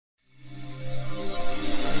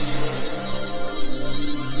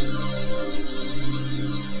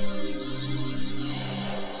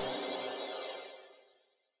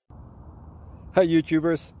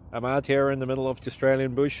YouTubers. I'm out here in the middle of the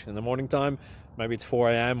Australian bush in the morning time. Maybe it's 4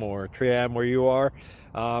 a.m. or 3 a.m. where you are.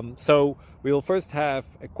 So we'll first have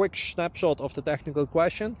a quick snapshot of the technical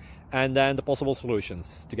question and then the possible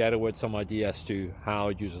solutions, together with some ideas to how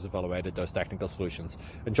users evaluated those technical solutions.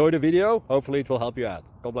 Enjoy the video. Hopefully it will help you out.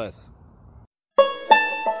 God bless.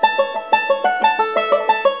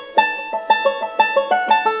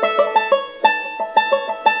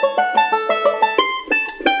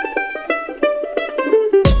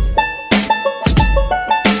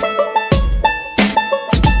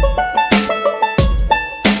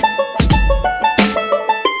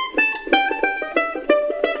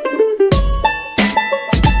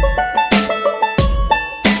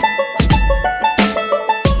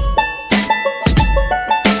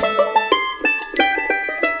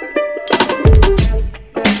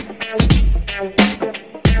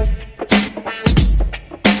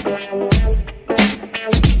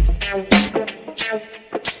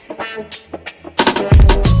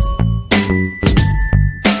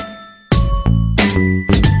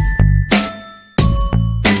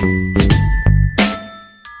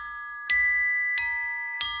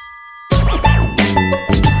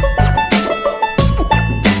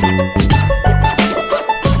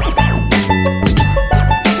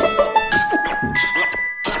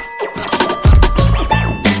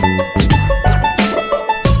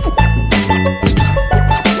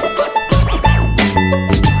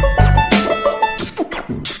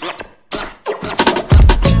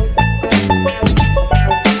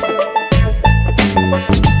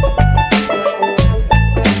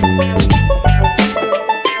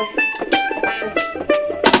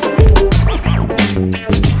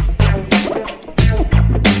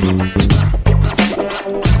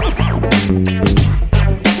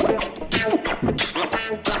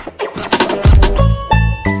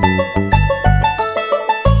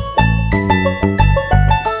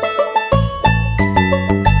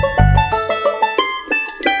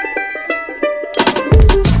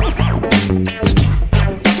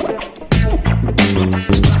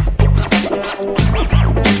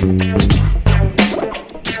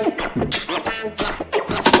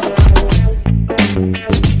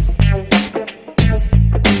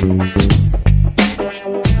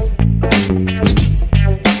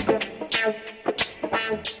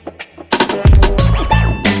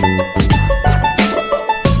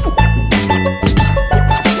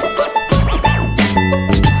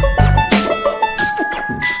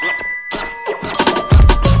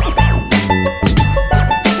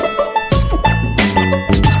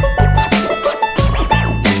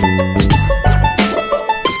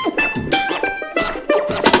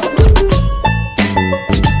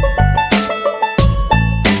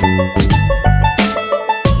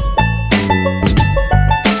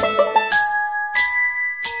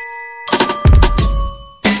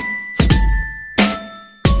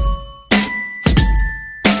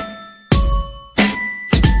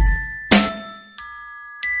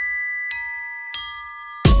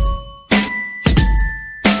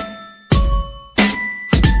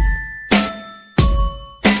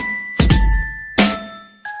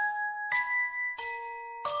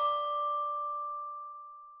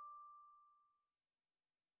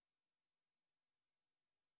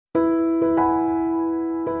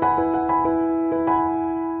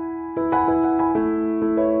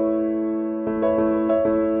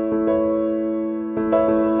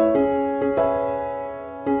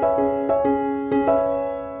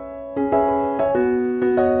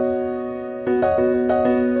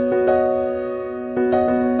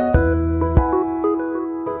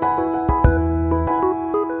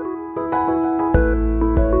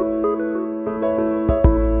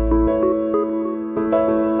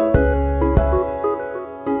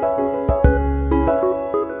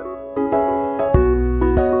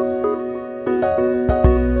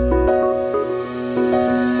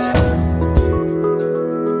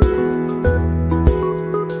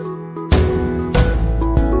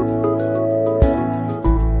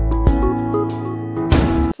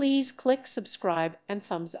 Please click subscribe and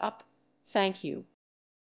thumbs up. Thank you.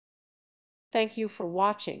 Thank you for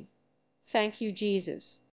watching. Thank you,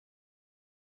 Jesus.